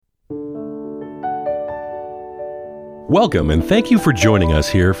Welcome and thank you for joining us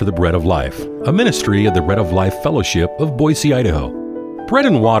here for the Bread of Life, a ministry of the Bread of Life Fellowship of Boise, Idaho. Bread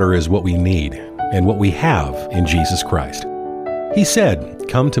and water is what we need and what we have in Jesus Christ. He said,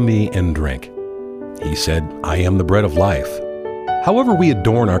 "Come to me and drink." He said, "I am the bread of life." However we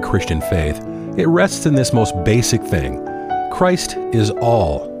adorn our Christian faith, it rests in this most basic thing. Christ is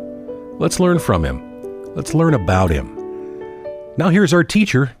all. Let's learn from Him. Let's learn about Him. Now here's our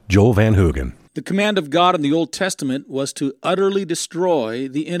teacher, Joel Van Hoogen. The command of God in the Old Testament was to utterly destroy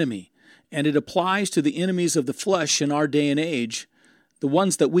the enemy, and it applies to the enemies of the flesh in our day and age, the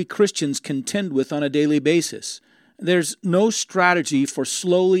ones that we Christians contend with on a daily basis. There's no strategy for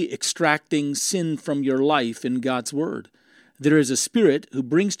slowly extracting sin from your life in God's Word. There is a Spirit who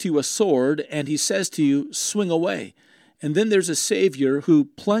brings to you a sword, and He says to you, "Swing away." And then there's a Savior who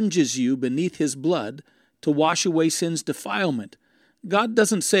plunges you beneath His blood to wash away sin's defilement. God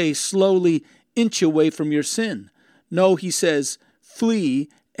doesn't say, slowly inch away from your sin. No, He says, flee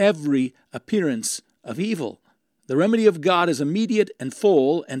every appearance of evil. The remedy of God is immediate and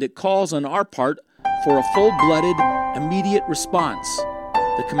full, and it calls on our part for a full-blooded, immediate response.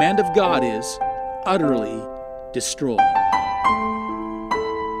 The command of God is utterly destroy.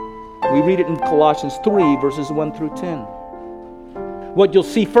 We read it in Colossians 3, verses 1 through 10. What you'll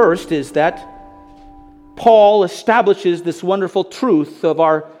see first is that Paul establishes this wonderful truth of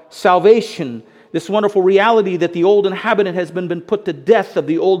our salvation, this wonderful reality that the old inhabitant has been put to death of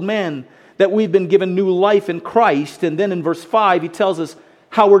the old man, that we've been given new life in Christ. And then in verse 5, he tells us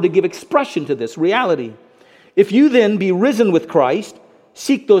how we're to give expression to this reality. If you then be risen with Christ,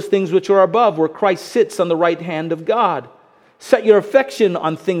 seek those things which are above, where Christ sits on the right hand of God. Set your affection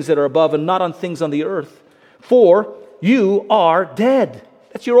on things that are above and not on things on the earth. For you are dead.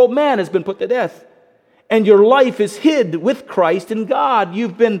 That's your old man has been put to death. And your life is hid with Christ in God.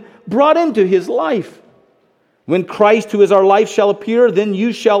 You've been brought into His life. When Christ, who is our life, shall appear, then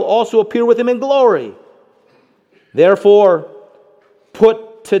you shall also appear with Him in glory. Therefore,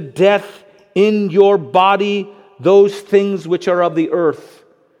 put to death in your body those things which are of the earth: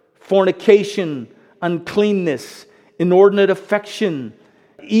 fornication, uncleanness, inordinate affection,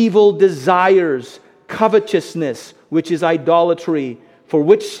 evil desires, covetousness, which is idolatry, for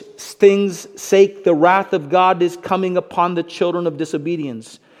which things' sake the wrath of God is coming upon the children of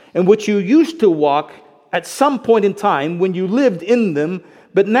disobedience, in which you used to walk at some point in time when you lived in them,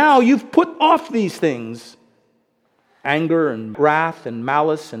 but now you've put off these things: anger and wrath and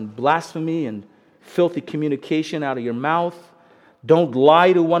malice and blasphemy and filthy communication out of your mouth. Don't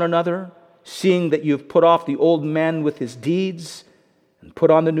lie to one another, seeing that you've put off the old man with his deeds, and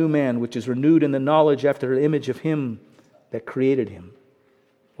put on the new man, which is renewed in the knowledge after the image of Him that created him.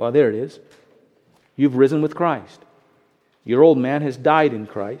 Well, there it is. You've risen with Christ. Your old man has died in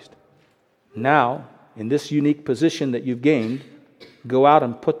Christ. Now, in this unique position that you've gained, go out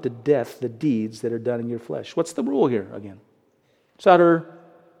and put to death the deeds that are done in your flesh. What's the rule here again? It's utter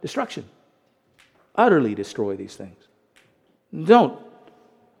destruction. Utterly destroy these things.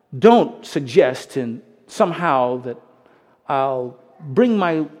 Don't suggest and somehow that I'll bring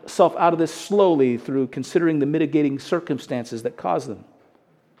myself out of this slowly through considering the mitigating circumstances that cause them.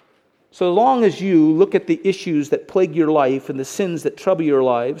 So long as you look at the issues that plague your life and the sins that trouble your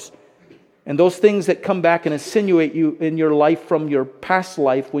lives, and those things that come back and insinuate you in your life from your past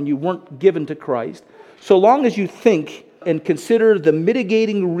life when you weren't given to Christ, so long as you think and consider the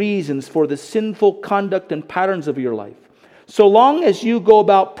mitigating reasons for the sinful conduct and patterns of your life, so long as you go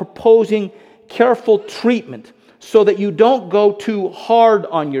about proposing careful treatment so that you don't go too hard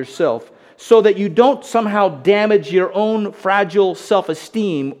on yourself, so that you don't somehow damage your own fragile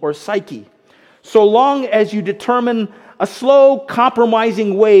self-esteem or psyche, so long as you determine a slow,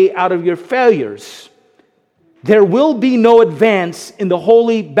 compromising way out of your failures, there will be no advance in the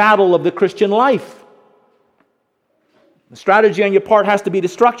holy battle of the Christian life. The strategy on your part has to be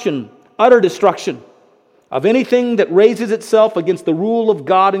destruction, utter destruction of anything that raises itself against the rule of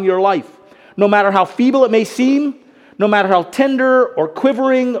God in your life. No matter how feeble it may seem, no matter how tender or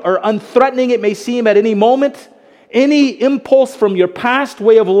quivering or unthreatening it may seem at any moment, any impulse from your past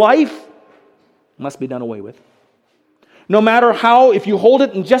way of life must be done away with. No matter how, if you hold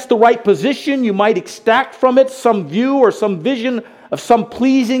it in just the right position, you might extract from it some view or some vision of some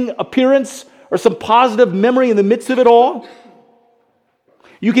pleasing appearance or some positive memory in the midst of it all.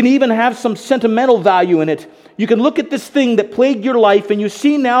 You can even have some sentimental value in it. You can look at this thing that plagued your life and you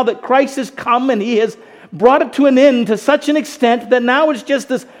see now that Christ has come and He has brought it to an end to such an extent that now it's just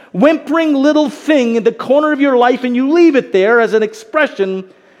this whimpering little thing in the corner of your life, and you leave it there as an expression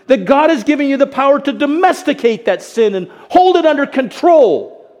that God has given you the power to domesticate that sin and hold it under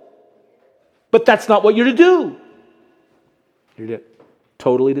control. But that's not what you're to do. You're to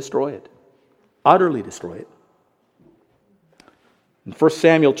totally destroy it. Utterly destroy it. In 1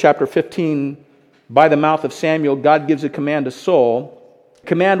 Samuel chapter 15, by the mouth of Samuel, God gives a command to Saul. The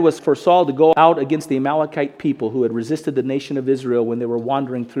command was for Saul to go out against the Amalekite people who had resisted the nation of Israel when they were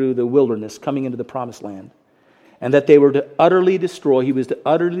wandering through the wilderness, coming into the promised land. And that they were to utterly destroy, he was to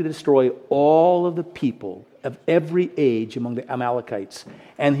utterly destroy all of the people of every age among the Amalekites.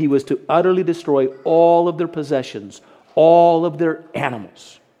 And he was to utterly destroy all of their possessions, all of their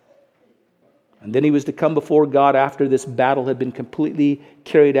animals. And then he was to come before God after this battle had been completely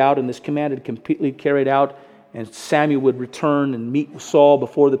carried out and this command had completely carried out. And Samuel would return and meet Saul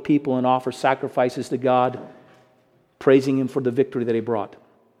before the people and offer sacrifices to God, praising him for the victory that he brought.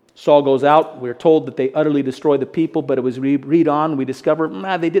 Saul goes out. We're told that they utterly destroy the people, but as we read on, we discover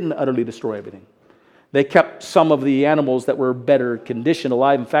they didn't utterly destroy everything. They kept some of the animals that were better condition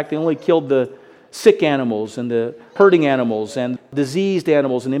alive. In fact, they only killed the sick animals and the hurting animals and diseased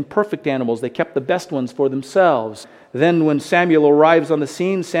animals and imperfect animals. They kept the best ones for themselves. Then when Samuel arrives on the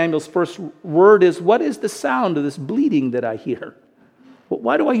scene, Samuel's first word is, "What is the sound of this bleating that I hear?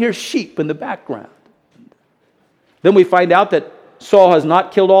 Why do I hear sheep in the background?" Then we find out that Saul has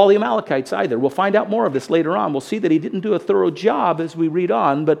not killed all the Amalekites either. We'll find out more of this later on. We'll see that he didn't do a thorough job as we read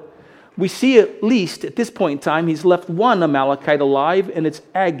on, but we see at least at this point in time he's left one Amalekite alive, and it's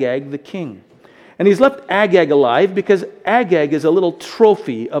Agag the king. And he's left Agag alive because Agag is a little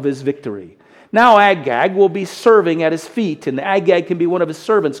trophy of his victory. Now Agag will be serving at his feet, and Agag can be one of his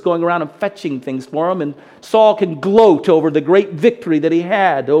servants going around and fetching things for him, and Saul can gloat over the great victory that he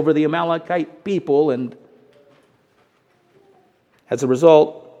had over the Amalekite people. And as a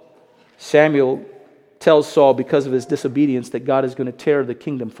result, Samuel tells Saul because of his disobedience that God is going to tear the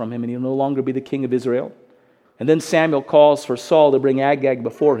kingdom from him and he'll no longer be the king of Israel. And then Samuel calls for Saul to bring Agag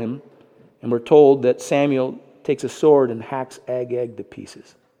before him. And we're told that Samuel takes a sword and hacks Agag to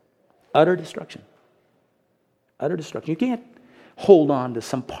pieces. Utter destruction. Utter destruction. You can't hold on to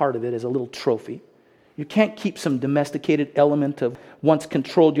some part of it as a little trophy. You can't keep some domesticated element of once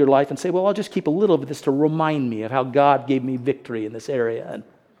controlled your life and say, well, I'll just keep a little of this to remind me of how God gave me victory in this area.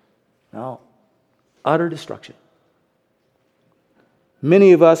 No. Utter destruction.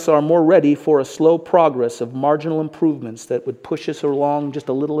 Many of us are more ready for a slow progress of marginal improvements that would push us along just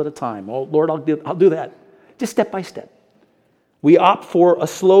a little at a time. Oh, Lord, I'll do that. Just step by step. We opt for a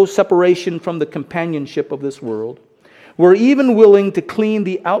slow separation from the companionship of this world. We're even willing to clean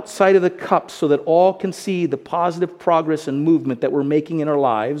the outside of the cup so that all can see the positive progress and movement that we're making in our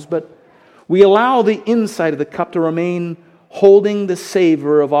lives, but we allow the inside of the cup to remain holding the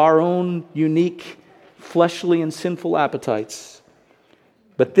savor of our own unique fleshly and sinful appetites.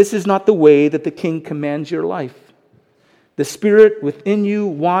 But this is not the way that the King commands your life. The Spirit within you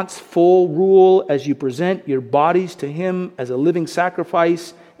wants full rule as you present your bodies to Him as a living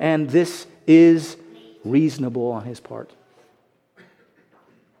sacrifice, and this is reasonable on His part.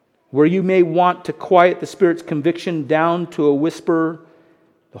 Where you may want to quiet the Spirit's conviction down to a whisper,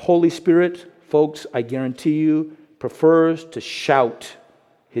 the Holy Spirit, folks, I guarantee you, prefers to shout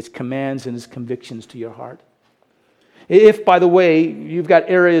His commands and His convictions to your heart. If, by the way, you've got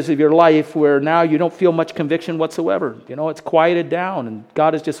areas of your life where now you don't feel much conviction whatsoever, it's quieted down and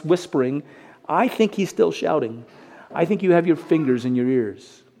God is just whispering, I think He's still shouting. I think you have your fingers in your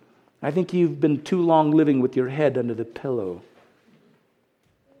ears. I think you've been too long living with your head under the pillow.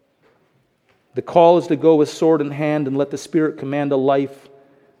 The call is to go with sword in hand and let the Spirit command a life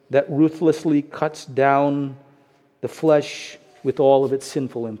that ruthlessly cuts down the flesh with all of its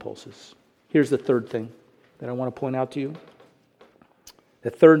sinful impulses. Here's the third thing that I want to point out to you. The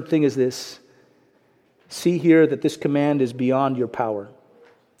third thing is this. See here that this command is beyond your power.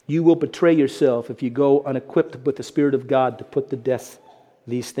 You will betray yourself if you go unequipped with the Spirit of God to put to death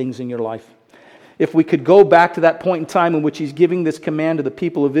these things in your life. If we could go back to that point in time in which He's giving this command to the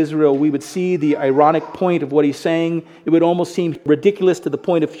people of Israel, we would see the ironic point of what He's saying. It would almost seem ridiculous to the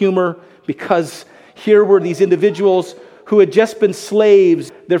point of humor, because here were these individuals who had just been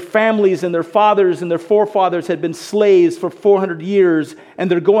slaves. Their families and their fathers and their forefathers had been slaves for 400 years, and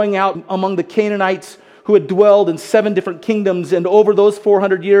they're going out among the Canaanites who had dwelled in 7 different kingdoms, and over those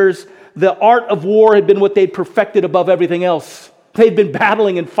 400 years, the art of war had been what they'd perfected above everything else. They'd been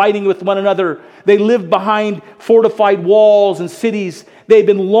battling and fighting with one another. They lived behind fortified walls and cities. They'd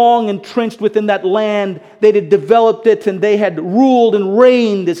been long entrenched within that land. They had developed it, and they had ruled and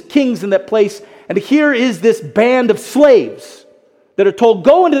reigned as kings in that place. And here is this band of slaves that are told,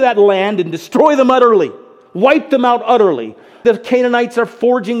 go into that land and destroy them utterly. Wipe them out utterly. The Canaanites are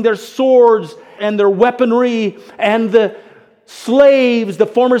forging their swords and their weaponry, and the slaves, the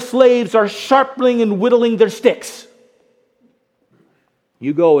former slaves, are sharpening and whittling their sticks.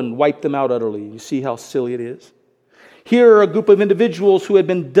 You go and wipe them out utterly. You see how silly it is? Here are a group of individuals who had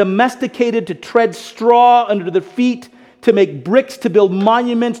been domesticated to tread straw under their feet, to make bricks, to build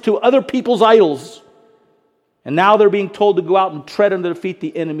monuments to other people's idols. And now they're being told to go out and tread under their feet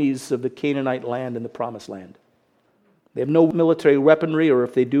the enemies of the Canaanite land and the Promised Land. They have no military weaponry, or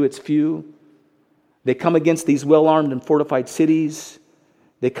if they do, it's few. They come against these well-armed and fortified cities.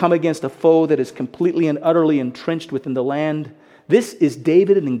 They come against a foe that is completely and utterly entrenched within the land. This is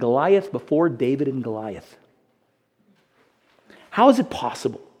David and Goliath before David and Goliath. How is it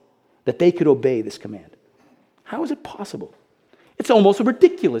possible that they could obey this command? How is it possible? It's almost a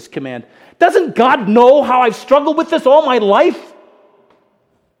ridiculous command. Doesn't God know how I've struggled with this all my life?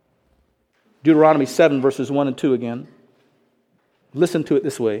 Deuteronomy 7, verses 1 and 2 again. Listen to it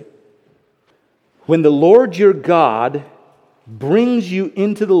this way. When the Lord your God brings you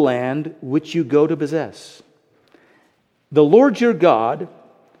into the land which you go to possess, the Lord your God,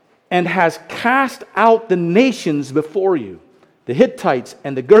 and has cast out the nations before you, the Hittites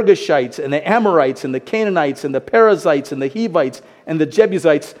and the Girgashites and the Amorites and the Canaanites and the Perizzites and the Hivites and the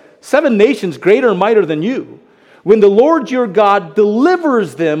Jebusites, 7 nations greater and mightier than you. When the Lord your God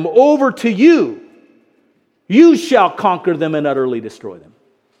delivers them over to you, you shall conquer them and utterly destroy them.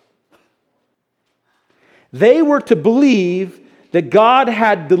 They were to believe that God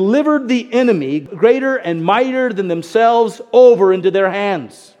had delivered the enemy, greater and mightier than themselves, over into their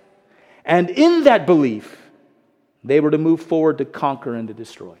hands. And in that belief, they were to move forward to conquer and to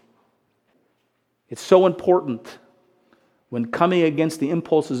destroy. It's so important when coming against the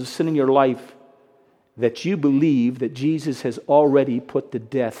impulses of sin in your life that you believe that Jesus has already put to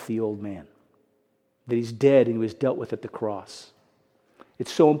death the old man, that he's dead and he was dealt with at the cross.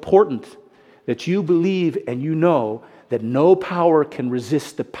 It's so important that you believe and you know that no power can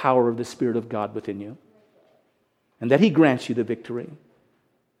resist the power of the Spirit of God within you, and that he grants you the victory.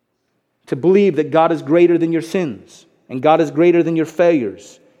 To believe that God is greater than your sins, and God is greater than your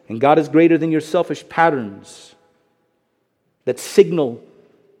failures, and God is greater than your selfish patterns that signal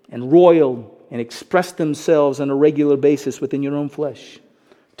and roil and express themselves on a regular basis within your own flesh.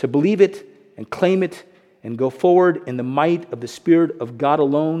 To believe it and claim it and go forward in the might of the Spirit of God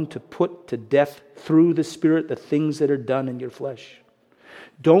alone, to put to death through the Spirit the things that are done in your flesh.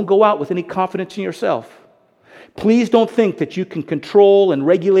 Don't go out with any confidence in yourself. Please don't think that you can control and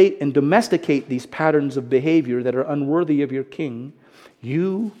regulate and domesticate these patterns of behavior that are unworthy of your King.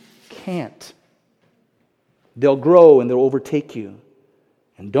 You can't. They'll grow and they'll overtake you.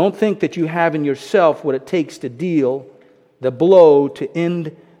 And don't think that you have in yourself what it takes to deal the blow to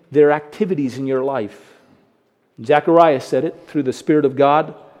end their activities in your life. Zechariah said it through the Spirit of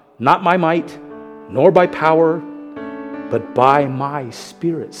God, not by might, nor by power, but by my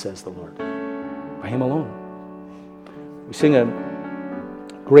Spirit, says the Lord. By Him alone. We sing a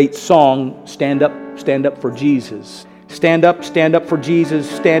great song, stand up for Jesus. Stand up for Jesus,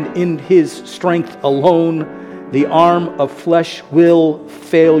 stand in His strength alone. The arm of flesh will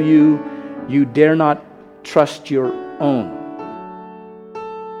fail you. You dare not trust your own.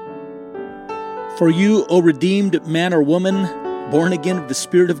 For you, O redeemed man or woman, born again of the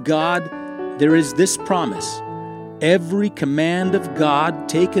Spirit of God, there is this promise. Every command of God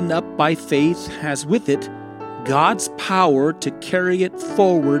taken up by faith has with it God's power to carry it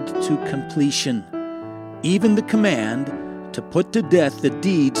forward to completion, even the command to put to death the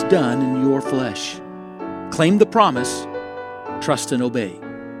deeds done in your flesh. Claim the promise, trust and obey.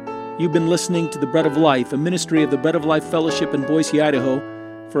 You've been listening to The Bread of Life, a ministry of the Bread of Life Fellowship in Boise, Idaho.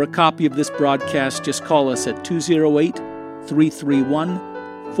 For a copy of this broadcast, just call us at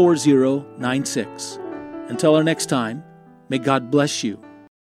 208-331-4096. Until our next time, may God bless you